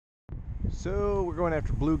So we're going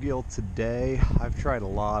after bluegill today. I've tried a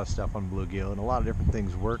lot of stuff on bluegill and a lot of different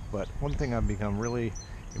things work, but one thing I've become really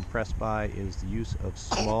impressed by is the use of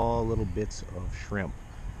small little bits of shrimp.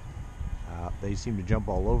 They seem to jump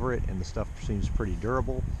all over it and the stuff seems pretty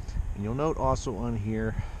durable. And you'll note also on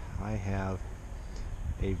here I have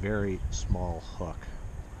a very small hook.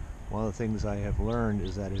 One of the things I have learned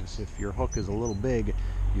is that if your hook is a little big,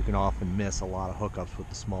 you can often miss a lot of hookups with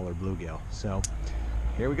the smaller bluegill. So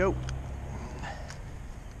here we go.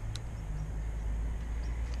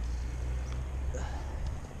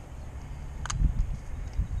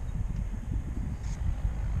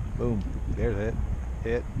 Boom, there's it.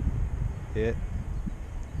 Hit, hit,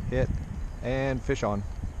 hit, and fish on.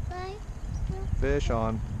 Fish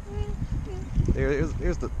on.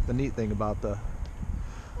 Here's the neat thing about the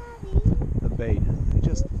bait. I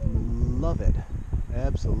just love it.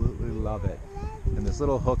 Absolutely love it. And this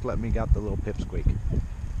little hook let me get the little pipsqueak.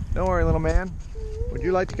 Don't worry, little man. Would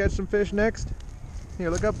you like to catch some fish next?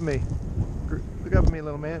 Here, look up at me. Look up at me,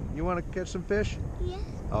 little man. You want to catch some fish? Yeah.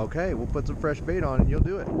 Okay, we'll put some fresh bait on and you'll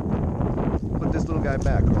do it. Put this little guy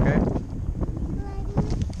back, okay?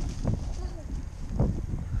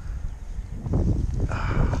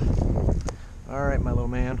 All right, my little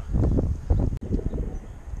man.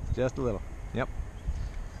 Just a little. Yep.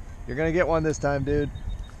 You're gonna get one this time, dude.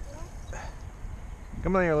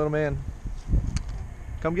 Come on here, little man.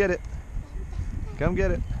 Come get it. Come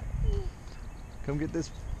get it. Come get this.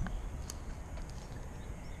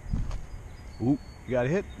 Ooh, you got a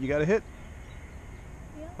hit? You got a hit?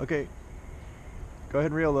 Yeah. Okay. Go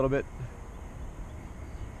ahead and reel a little bit.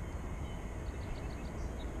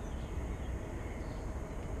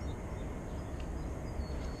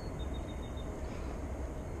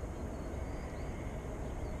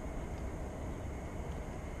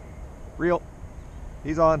 Reel.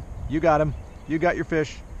 He's on. You got him. You got your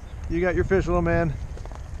fish. You got your fish, little man.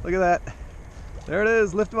 Look at that. There it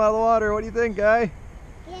is. Lift him out of the water. What do you think, guy?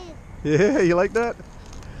 Yes. Yeah, you like that?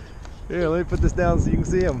 Here, let me put this down so you can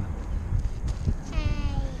see him.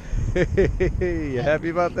 Hey, you happy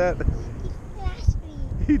about that? He splashed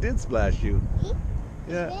me. He did splash you.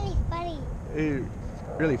 Yeah. It's really funny. Hey,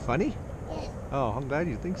 really funny? Yes. Oh, I'm glad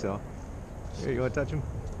you think so. Here, you want to touch him?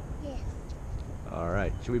 Yes. All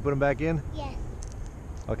right. Should we put him back in? Yes.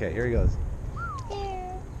 Okay, here he goes.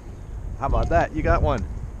 There. How about that? You got one.